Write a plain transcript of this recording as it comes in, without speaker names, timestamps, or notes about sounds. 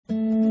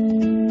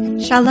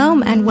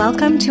Shalom and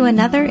welcome to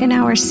another in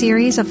our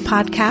series of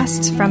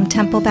podcasts from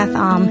Temple Beth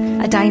Am,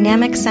 a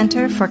dynamic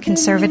center for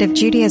conservative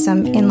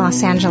Judaism in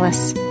Los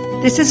Angeles.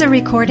 This is a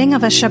recording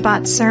of a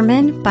Shabbat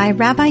sermon by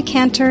Rabbi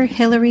Cantor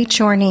Hillary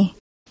Chorney.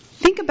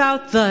 Think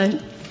about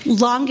the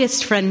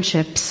longest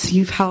friendships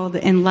you've held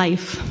in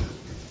life.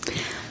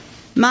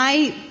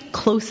 My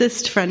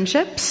closest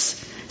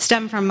friendships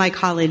stem from my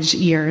college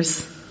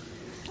years.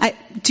 I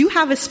do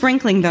have a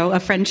sprinkling, though,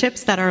 of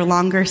friendships that are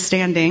longer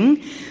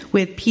standing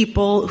with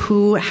people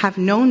who have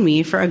known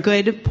me for a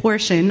good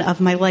portion of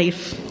my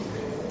life.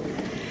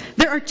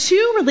 There are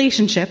two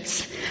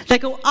relationships that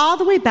go all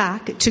the way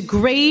back to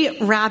Gray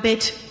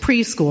Rabbit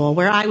Preschool,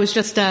 where I was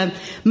just a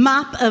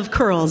mop of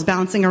curls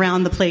bouncing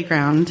around the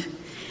playground.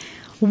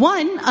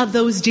 One of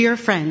those dear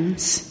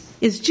friends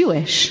is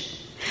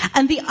Jewish,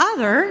 and the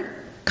other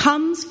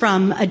comes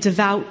from a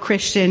devout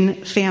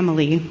Christian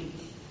family.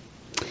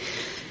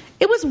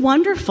 It was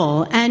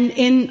wonderful and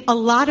in a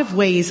lot of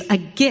ways a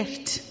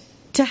gift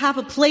to have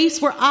a place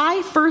where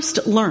I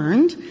first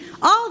learned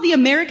all the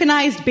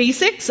Americanized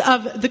basics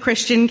of the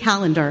Christian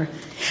calendar.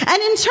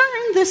 And in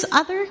turn, this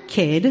other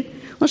kid,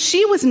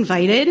 she was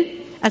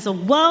invited as a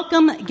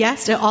welcome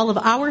guest at all of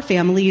our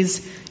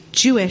family's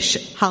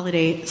Jewish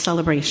holiday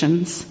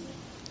celebrations.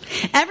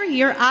 Every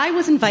year, I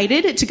was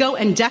invited to go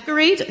and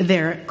decorate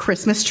their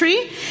Christmas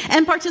tree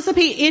and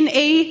participate in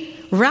a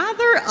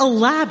rather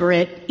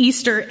elaborate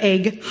Easter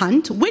egg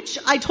hunt, which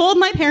I told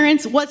my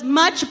parents was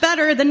much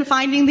better than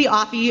finding the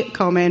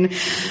Afikoman.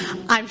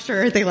 I'm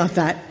sure they loved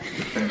that.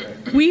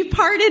 We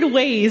parted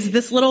ways,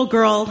 this little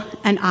girl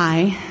and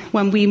I,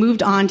 when we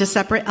moved on to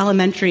separate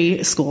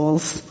elementary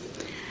schools.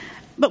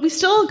 But we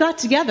still got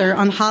together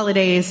on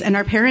holidays, and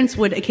our parents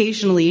would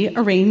occasionally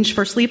arrange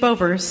for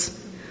sleepovers.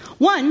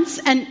 Once,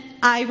 and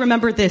I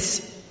remember this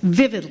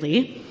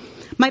vividly,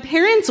 my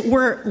parents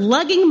were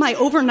lugging my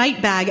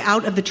overnight bag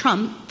out of the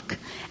trunk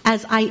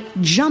as I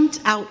jumped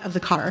out of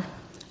the car,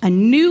 a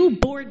new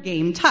board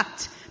game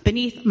tucked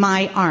beneath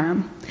my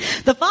arm.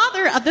 The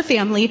father of the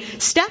family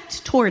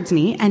stepped towards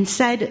me and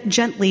said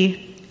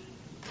gently,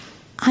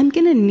 "I'm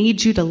going to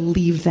need you to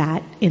leave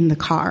that in the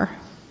car."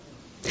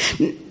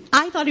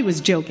 I thought he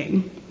was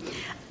joking,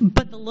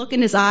 but the look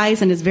in his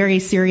eyes and his very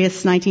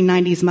serious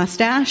 1990s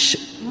mustache,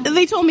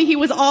 they told me he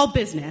was all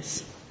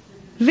business.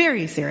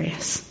 Very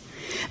serious.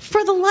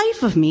 For the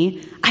life of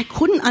me, I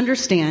couldn't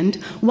understand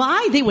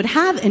why they would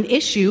have an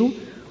issue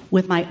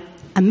with my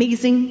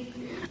amazing,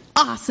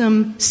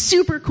 awesome,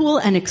 super cool,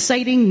 and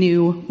exciting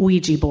new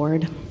Ouija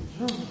board.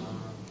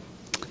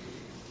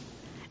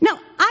 Now,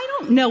 I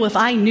don't know if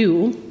I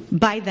knew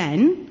by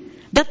then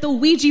that the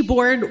Ouija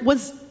board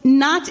was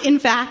not, in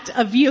fact,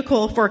 a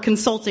vehicle for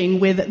consulting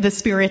with the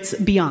spirits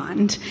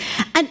beyond.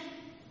 And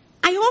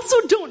I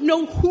also don't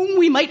know whom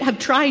we might have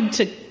tried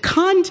to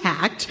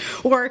contact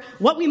or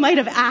what we might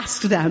have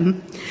asked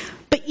them.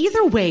 But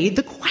either way,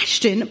 the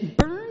question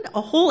burned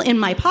a hole in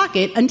my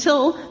pocket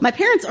until my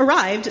parents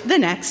arrived the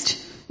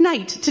next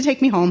night to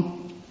take me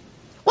home.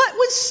 What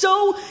was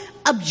so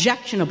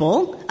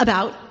objectionable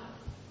about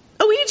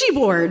a Ouija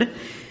board?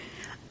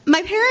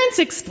 My parents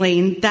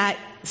explained that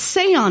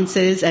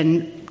seances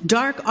and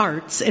dark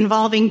arts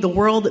involving the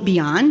world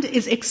beyond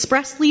is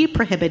expressly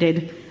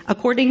prohibited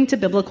according to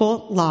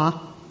biblical law,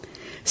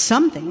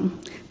 something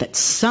that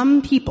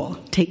some people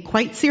take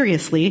quite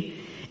seriously,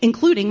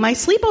 including my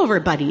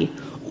sleepover buddy,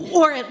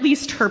 or at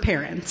least her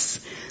parents.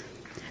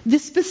 The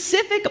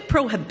specific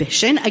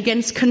prohibition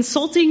against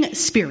consulting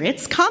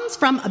spirits comes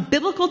from a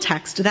biblical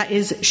text that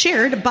is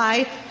shared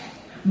by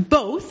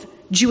both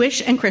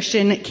Jewish and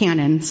Christian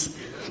canons.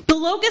 The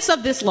locus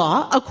of this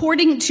law,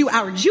 according to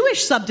our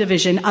Jewish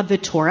subdivision of the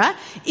Torah,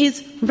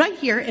 is right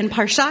here in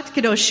Parshat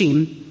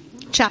Kedoshim,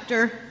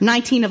 chapter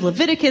 19 of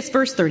Leviticus,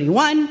 verse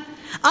 31.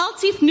 Al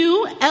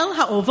tifnu el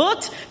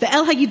ha'ovot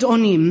ve'el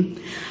ha'yidonim.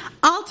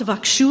 Al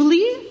tavakshu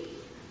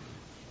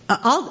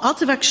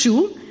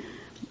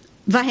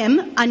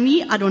vahem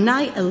ani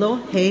Adonai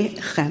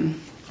Elohechem.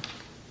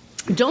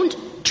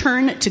 Don't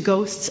turn to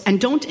ghosts and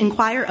don't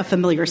inquire of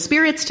familiar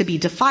spirits to be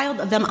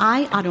defiled of them.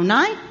 I,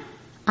 Adonai,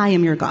 I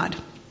am your God.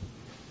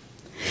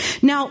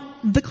 Now,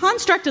 the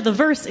construct of the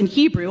verse in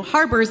Hebrew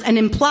harbors an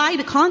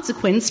implied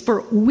consequence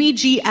for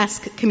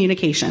Ouija-esque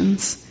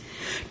communications.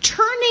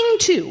 Turning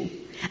to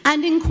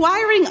and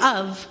inquiring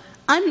of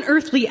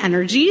unearthly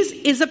energies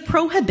is a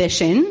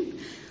prohibition,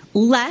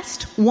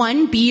 lest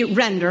one be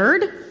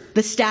rendered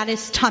the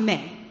status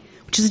tameh,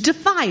 which is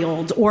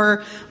defiled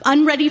or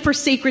unready for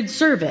sacred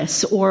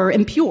service or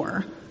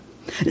impure.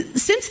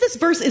 Since this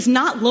verse is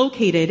not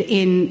located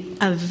in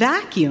a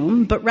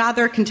vacuum, but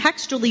rather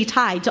contextually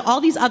tied to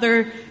all these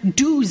other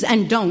do's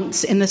and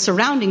don'ts in the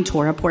surrounding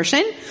Torah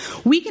portion,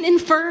 we can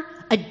infer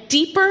a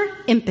deeper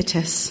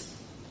impetus,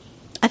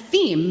 a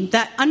theme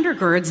that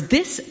undergirds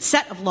this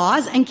set of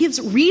laws and gives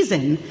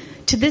reason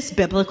to this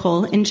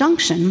biblical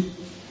injunction.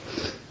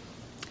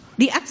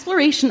 The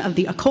exploration of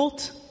the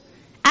occult,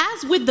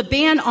 as with the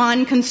ban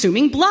on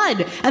consuming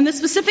blood and the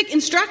specific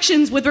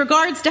instructions with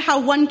regards to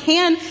how one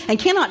can and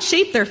cannot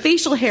shape their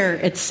facial hair,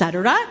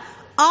 etc.,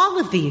 all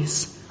of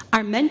these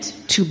are meant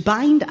to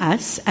bind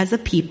us as a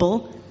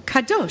people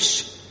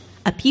kadosh,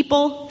 a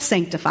people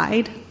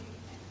sanctified.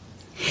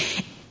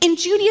 In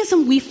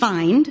Judaism, we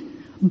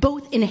find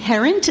both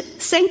inherent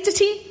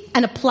sanctity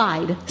and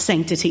applied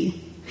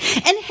sanctity.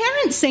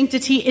 Inherent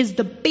sanctity is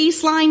the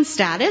baseline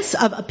status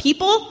of a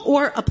people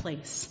or a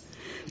place.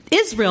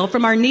 Israel,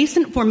 from our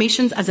nascent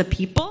formations as a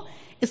people,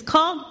 is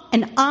called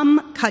an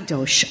Am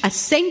Kadosh, a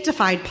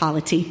sanctified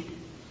polity.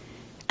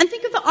 And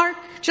think of the ark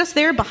just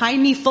there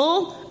behind me,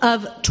 full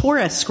of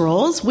Torah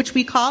scrolls, which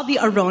we call the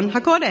Aron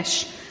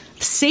HaKodesh,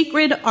 the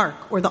sacred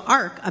ark, or the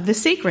ark of the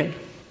sacred.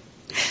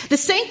 The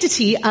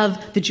sanctity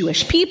of the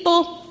Jewish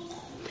people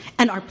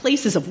and our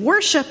places of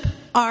worship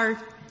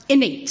are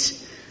innate.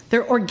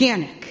 They're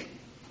organic.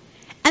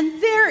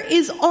 And there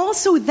is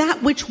also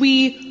that which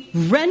we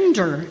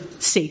render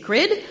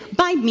sacred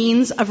by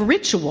means of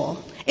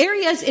ritual,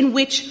 areas in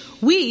which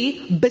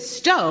we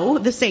bestow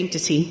the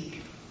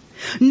sanctity.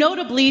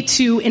 Notably,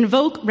 to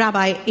invoke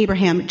Rabbi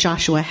Abraham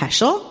Joshua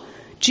Heschel,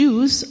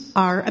 Jews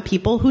are a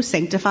people who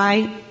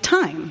sanctify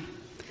time.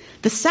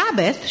 The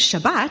Sabbath,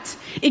 Shabbat,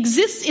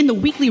 exists in the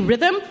weekly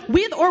rhythm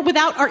with or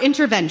without our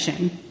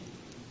intervention.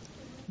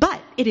 But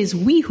it is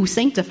we who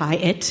sanctify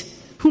it,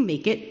 who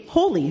make it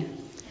holy.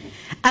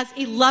 As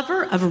a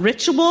lover of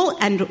ritual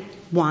and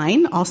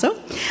wine also,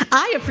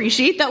 I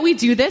appreciate that we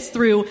do this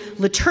through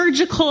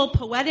liturgical,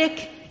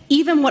 poetic,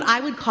 even what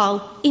I would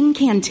call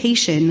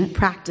incantation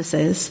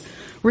practices,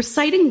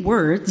 reciting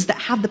words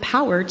that have the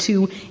power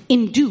to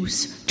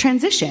induce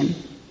transition.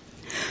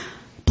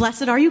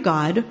 Blessed are you,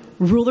 God,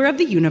 ruler of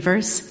the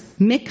universe,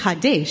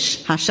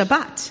 Mikadesh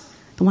HaShabbat,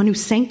 the one who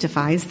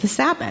sanctifies the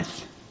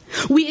Sabbath.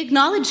 We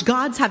acknowledge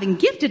God's having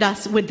gifted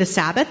us with the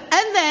Sabbath,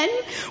 and then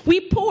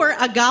we pour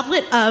a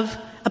goblet of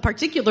a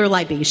particular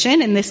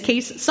libation, in this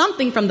case,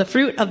 something from the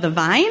fruit of the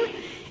vine,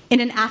 in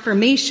an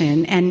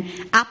affirmation and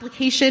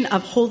application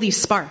of holy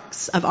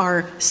sparks of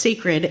our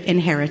sacred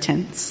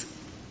inheritance.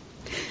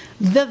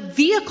 The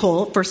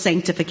vehicle for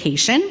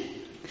sanctification,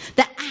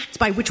 the act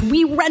by which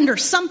we render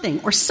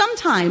something or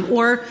sometime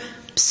or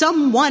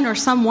someone or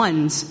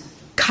someone's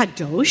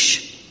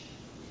kadosh,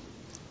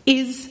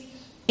 is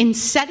in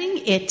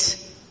setting it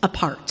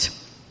apart,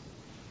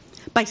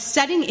 by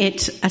setting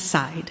it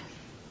aside.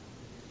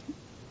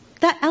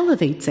 That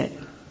elevates it.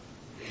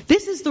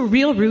 This is the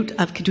real root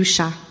of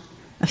kedusha,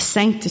 of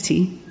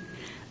sanctity,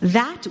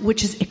 that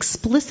which is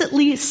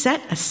explicitly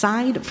set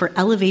aside for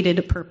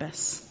elevated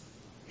purpose.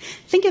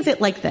 Think of it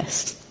like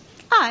this.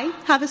 I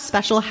have a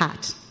special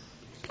hat.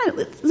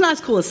 It's not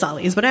as cool as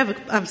Sully's, but I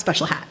have a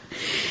special hat.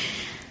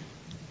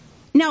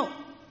 Now,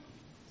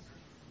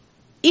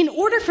 in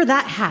order for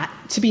that hat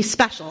to be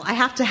special, I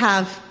have to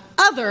have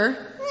other,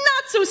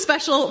 not so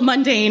special,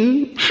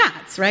 mundane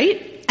hats,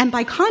 right? And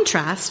by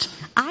contrast,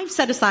 I've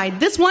set aside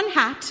this one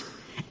hat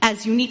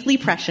as uniquely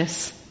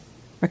precious,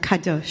 or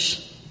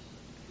kadosh.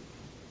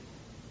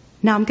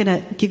 Now I'm going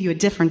to give you a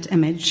different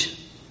image.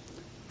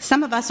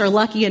 Some of us are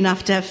lucky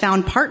enough to have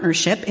found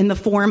partnership in the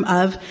form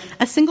of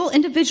a single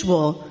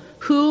individual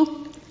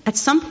who at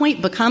some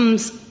point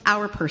becomes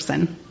our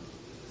person.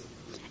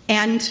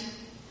 And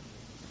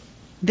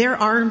they're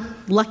our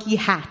lucky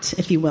hat,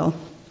 if you will.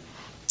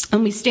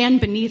 When we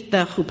stand beneath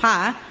the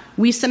chuppah,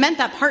 we cement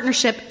that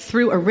partnership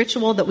through a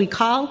ritual that we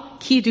call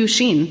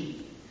kiddushin,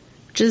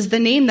 which is the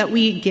name that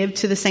we give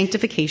to the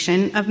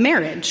sanctification of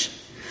marriage.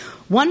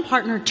 One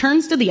partner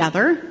turns to the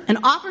other and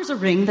offers a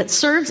ring that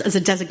serves as a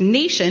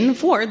designation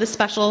for the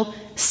special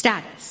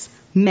status,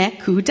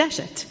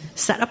 mekudeshet,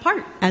 set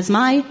apart as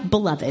my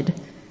beloved,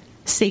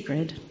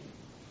 sacred.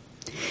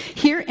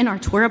 Here in our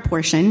Torah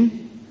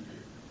portion,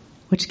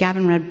 which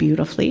Gavin read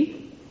beautifully,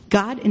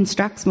 God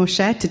instructs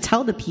Moshe to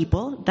tell the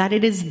people that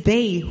it is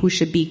they who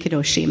should be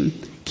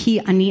kedoshim,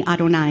 ki ani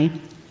Adonai,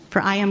 for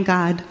I am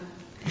God.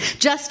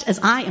 Just as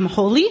I am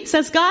holy,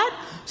 says God,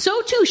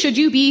 so too should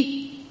you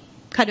be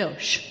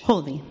kadosh,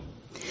 holy.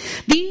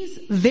 These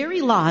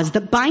very laws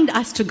that bind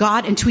us to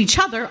God and to each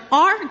other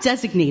are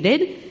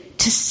designated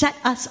to set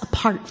us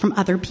apart from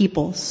other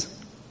peoples.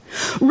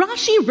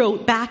 Rashi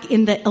wrote back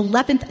in the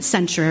 11th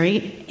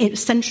century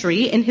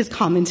in his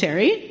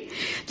commentary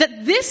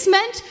that this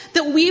meant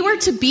that we were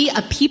to be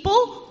a people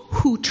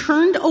who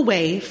turned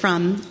away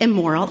from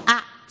immoral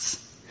acts,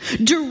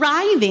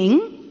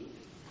 deriving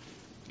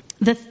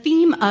the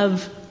theme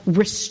of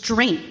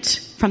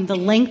restraint from the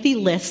lengthy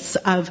lists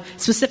of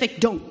specific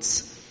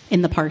don'ts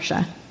in the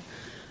Parsha.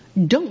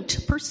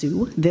 Don't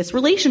pursue this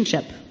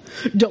relationship.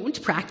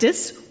 Don't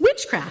practice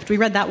witchcraft. We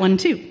read that one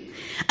too.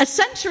 A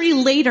century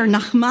later,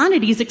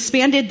 Nachmanides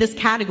expanded this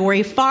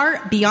category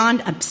far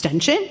beyond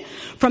abstention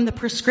from the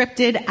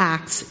prescripted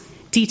acts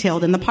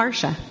detailed in the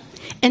Parsha.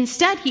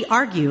 Instead, he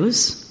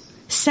argues,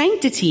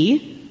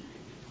 sanctity,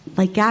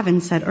 like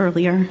Gavin said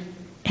earlier,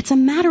 it's a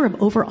matter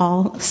of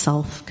overall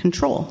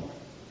self-control.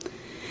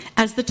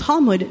 As the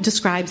Talmud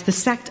describes the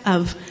sect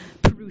of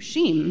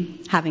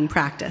Perushim having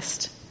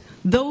practiced,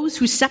 those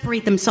who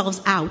separate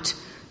themselves out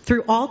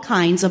through all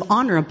kinds of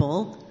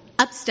honorable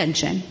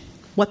abstention,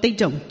 what they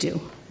don't do.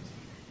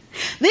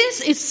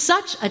 This is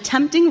such a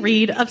tempting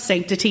read of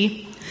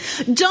sanctity.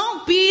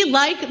 Don't be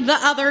like the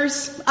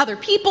others, other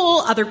people,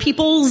 other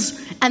peoples,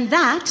 and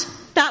that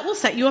will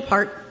set you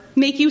apart,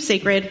 make you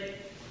sacred.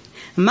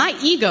 My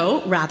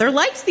ego rather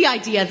likes the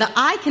idea that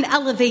I can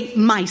elevate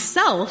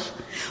myself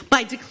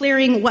by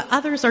declaring what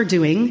others are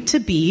doing to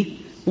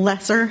be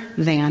lesser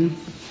than.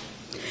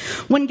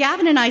 When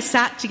Gavin and I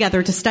sat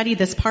together to study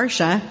this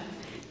parsha,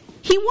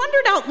 he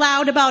wondered out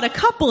loud about a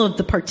couple of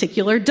the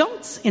particular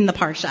don'ts in the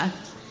parsha.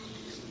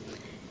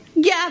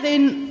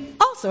 Gavin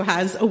also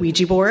has a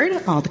Ouija board.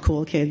 All the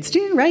cool kids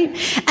do, right?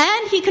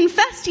 And he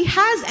confessed he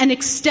has an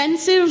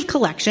extensive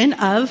collection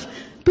of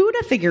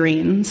Buddha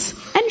figurines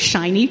and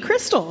shiny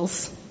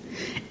crystals.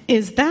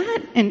 Is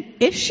that an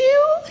issue?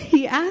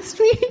 He asked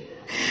me.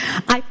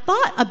 I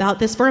thought about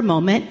this for a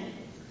moment, and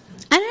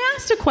I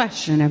asked a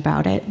question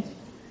about it.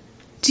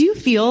 Do you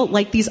feel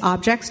like these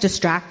objects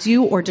distract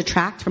you or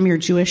detract from your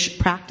Jewish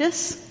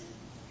practice?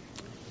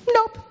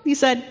 Nope, he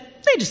said.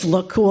 They just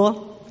look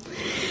cool.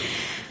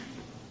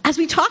 As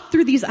we talked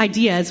through these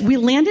ideas, we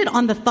landed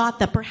on the thought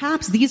that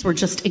perhaps these were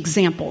just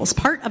examples,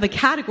 part of a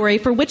category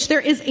for which there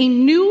is a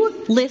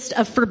new list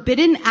of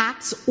forbidden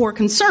acts or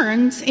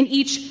concerns in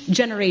each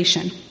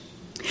generation.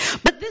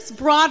 But this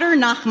broader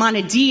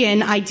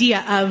Nachmanidean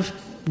idea of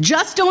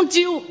just don't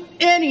do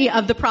any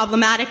of the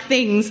problematic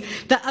things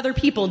that other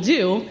people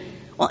do,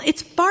 well,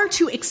 it's far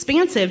too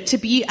expansive to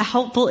be a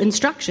helpful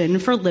instruction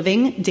for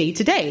living day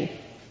to day.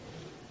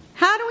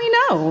 How do we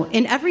know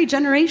in every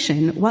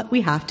generation what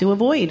we have to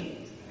avoid?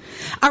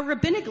 Our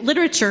rabbinic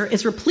literature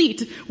is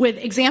replete with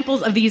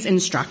examples of these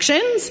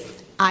instructions.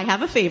 I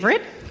have a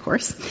favorite, of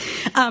course.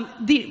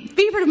 The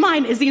favorite of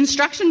mine is the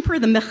instruction per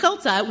the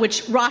Mechilta,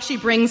 which Rashi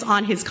brings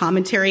on his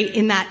commentary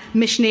in that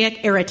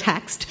Mishnaic era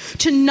text,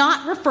 to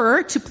not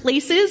refer to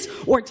places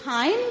or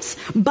times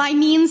by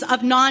means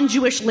of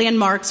non-Jewish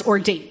landmarks or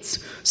dates.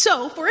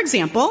 So, for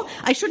example,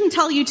 I shouldn't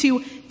tell you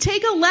to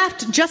take a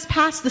left just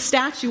past the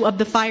statue of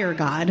the fire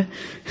god,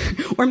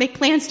 or make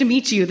plans to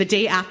meet you the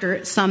day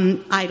after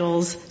some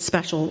idol's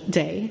special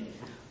day.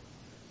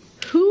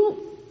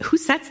 Who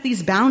sets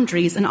these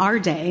boundaries in our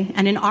day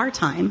and in our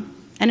time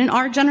and in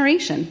our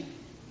generation?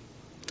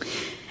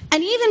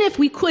 And even if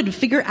we could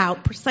figure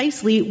out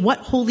precisely what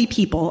holy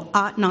people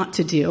ought not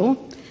to do,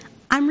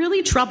 I'm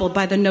really troubled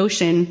by the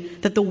notion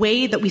that the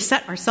way that we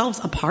set ourselves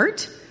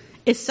apart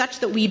is such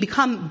that we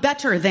become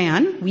better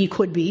than we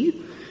could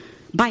be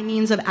by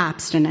means of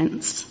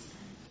abstinence.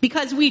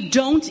 Because we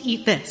don't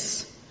eat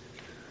this.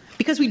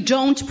 Because we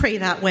don't pray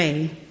that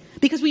way.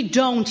 Because we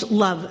don't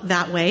love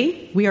that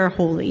way, we are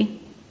holy.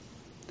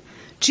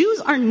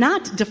 Jews are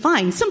not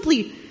defined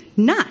simply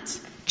not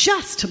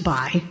just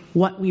by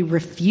what we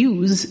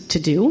refuse to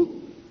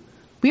do.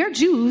 We are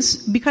Jews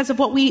because of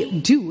what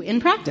we do in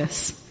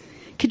practice.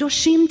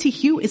 Kedoshim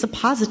Tihu is a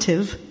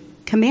positive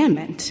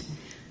commandment.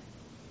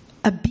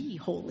 A be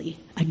holy,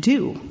 a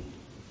do.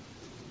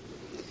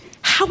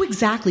 How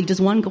exactly does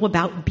one go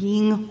about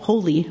being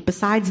holy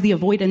besides the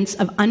avoidance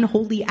of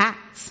unholy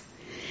acts?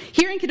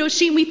 Here in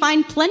Kedoshim we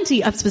find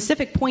plenty of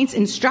specific points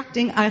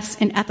instructing us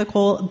in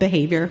ethical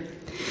behavior.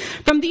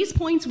 From these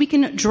points we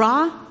can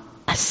draw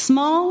a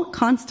small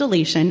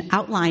constellation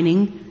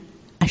outlining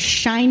a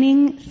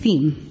shining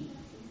theme.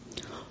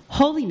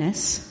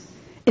 Holiness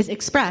is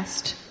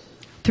expressed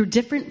through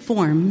different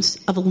forms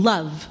of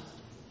love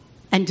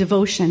and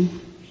devotion.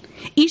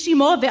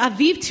 Ishimo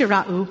ve'aviv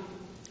tira'u.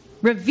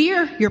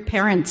 Revere your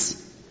parents.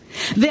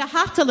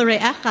 Ve'ahavta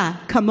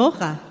l're'echa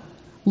kamocha.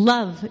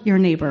 Love your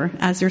neighbor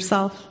as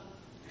yourself.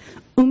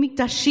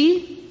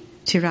 Umikdashi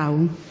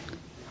tira'u.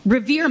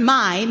 Revere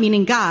my,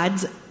 meaning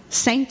God's,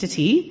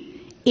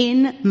 sanctity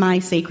in my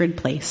sacred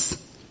place.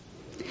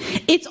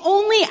 It's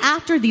only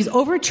after these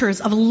overtures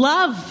of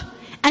love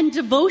and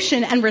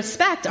devotion and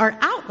respect are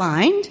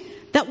outlined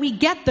that we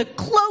get the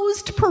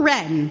closed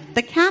paren,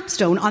 the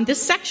capstone, on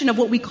this section of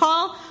what we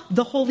call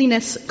the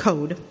Holiness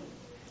Code.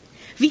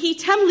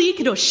 V'hitem li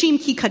kedoshim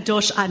ki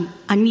kadosh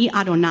ani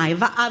Adonai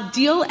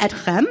va'avdil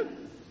etchem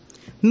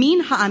min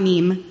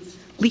ha'amim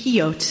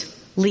lihiyot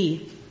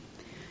li.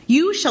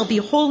 You shall be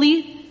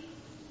holy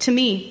to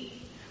me,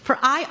 for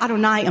I,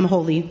 Adonai, am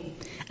holy,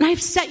 and I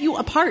have set you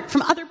apart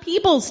from other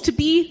peoples to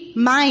be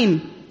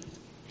mine.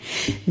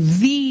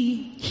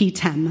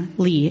 V'hitem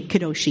li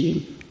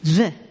kedoshim.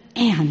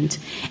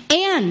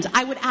 And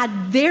I would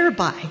add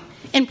thereby,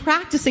 in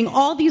practicing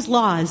all these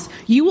laws,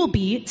 you will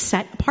be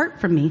set apart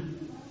from me.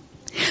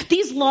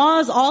 These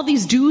laws, all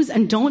these do's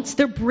and don'ts,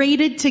 they're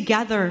braided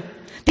together.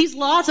 These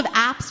laws of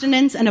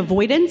abstinence and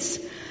avoidance,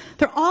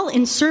 they're all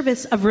in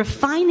service of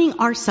refining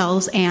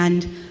ourselves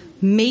and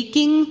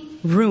making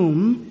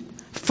room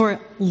for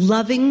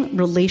loving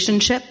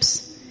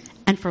relationships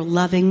and for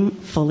loving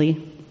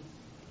fully.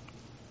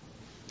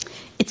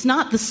 It's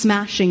not the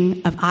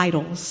smashing of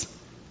idols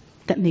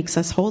that makes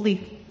us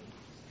holy.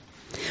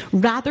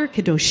 Rather,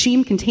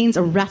 Kedoshim contains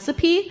a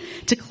recipe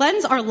to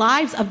cleanse our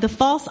lives of the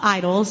false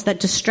idols that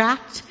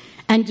distract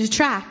and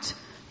detract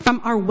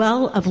from our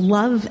well of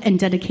love and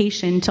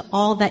dedication to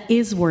all that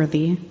is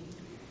worthy.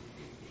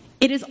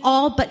 It is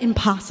all but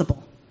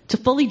impossible to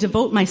fully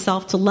devote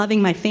myself to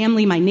loving my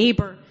family, my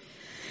neighbor,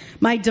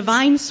 my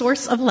divine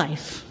source of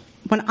life,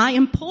 when I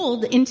am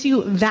pulled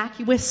into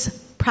vacuous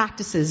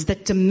practices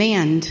that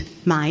demand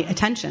my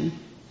attention.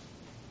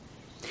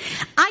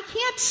 I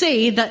can't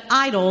say that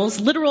idols,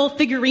 literal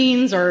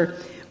figurines, or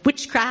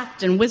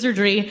witchcraft and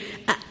wizardry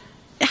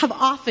have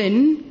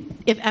often,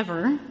 if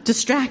ever,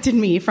 distracted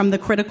me from the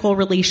critical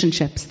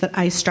relationships that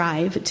I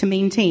strive to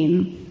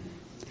maintain.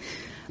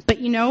 But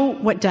you know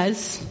what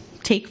does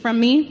take from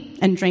me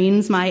and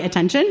drains my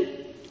attention?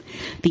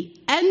 The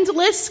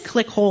endless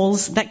click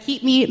holes that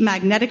keep me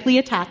magnetically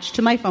attached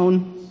to my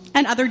phone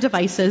and other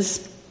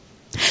devices.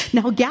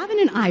 Now, Gavin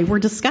and I were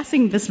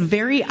discussing this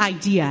very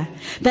idea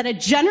that a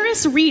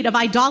generous read of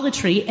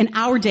idolatry in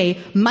our day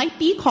might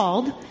be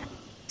called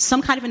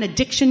some kind of an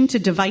addiction to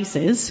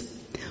devices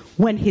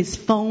when his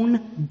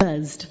phone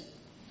buzzed.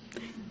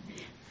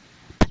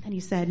 But then he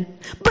said,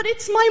 "But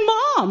it's my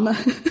mom."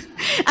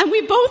 And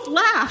we both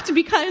laughed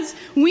because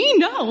we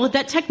know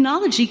that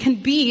technology can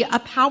be a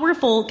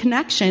powerful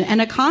connection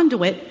and a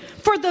conduit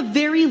for the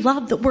very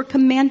love that we're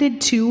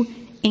commanded to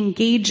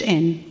engage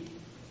in.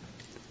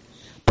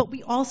 But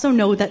we also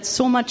know that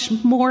so much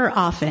more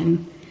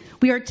often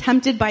we are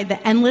tempted by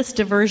the endless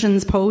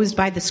diversions posed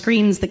by the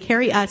screens that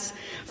carry us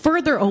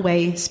further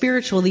away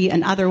spiritually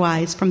and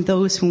otherwise from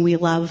those whom we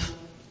love.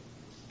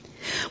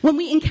 When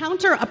we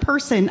encounter a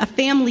person, a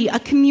family, a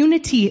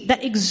community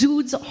that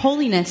exudes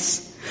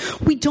holiness,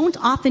 we don't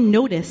often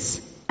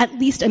notice, at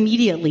least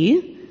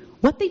immediately,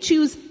 what they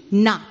choose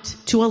not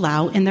to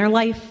allow in their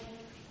life.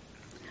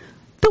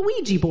 The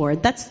Ouija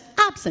board that's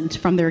absent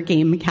from their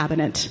game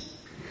cabinet.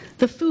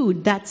 The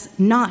food that's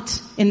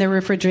not in their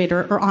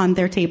refrigerator or on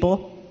their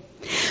table.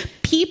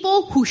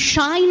 People who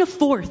shine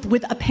forth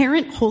with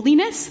apparent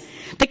holiness,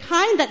 the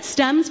kind that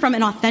stems from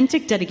an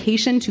authentic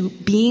dedication to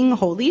being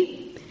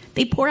holy,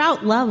 they pour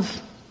out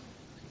love.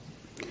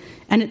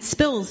 And it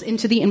spills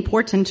into the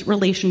important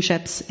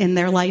relationships in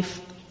their life.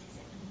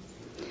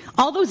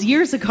 All those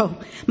years ago,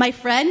 my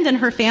friend and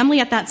her family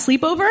at that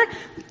sleepover,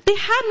 they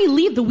had me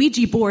leave the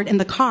Ouija board in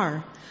the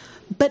car.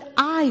 But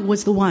I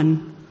was the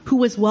one who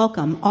was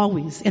welcome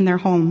always in their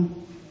home,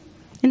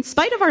 in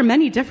spite of our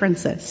many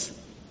differences.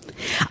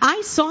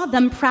 I saw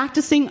them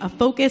practicing a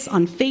focus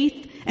on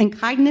faith and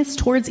kindness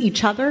towards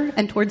each other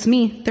and towards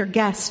me, their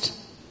guest.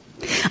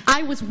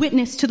 I was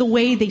witness to the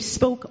way they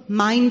spoke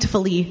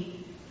mindfully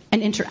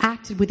and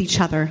interacted with each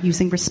other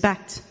using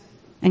respect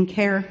and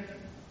care.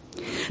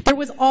 There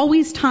was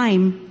always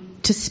time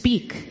to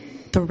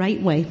speak the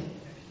right way.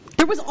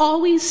 There was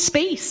always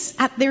space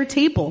at their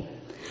table.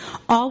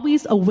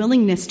 Always a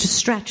willingness to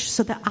stretch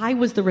so that I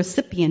was the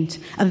recipient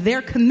of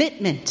their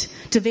commitment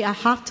to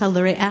ve'ahavta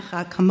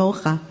l're'echa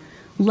kamocha,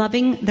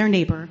 loving their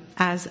neighbor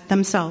as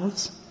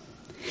themselves.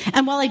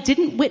 And while I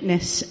didn't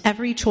witness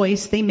every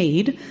choice they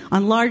made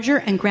on larger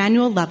and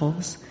granular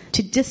levels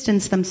to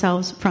distance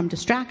themselves from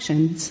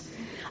distractions,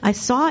 I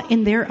saw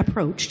in their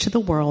approach to the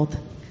world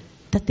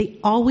that they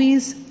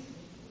always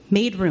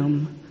made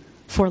room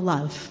for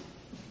love.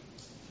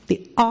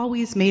 They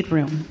always made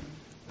room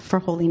for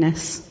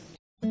holiness.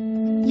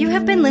 You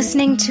have been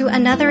listening to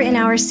another in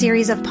our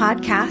series of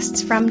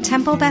podcasts from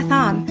Temple Beth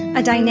Am,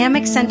 a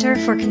dynamic center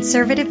for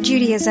conservative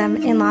Judaism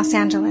in Los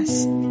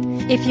Angeles.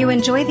 If you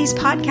enjoy these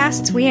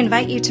podcasts, we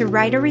invite you to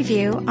write a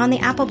review on the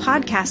Apple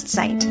Podcast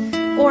site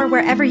or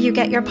wherever you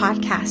get your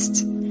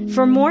podcasts.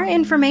 For more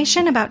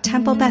information about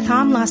Temple Beth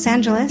Am Los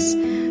Angeles,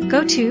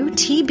 go to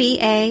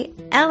tbala.org.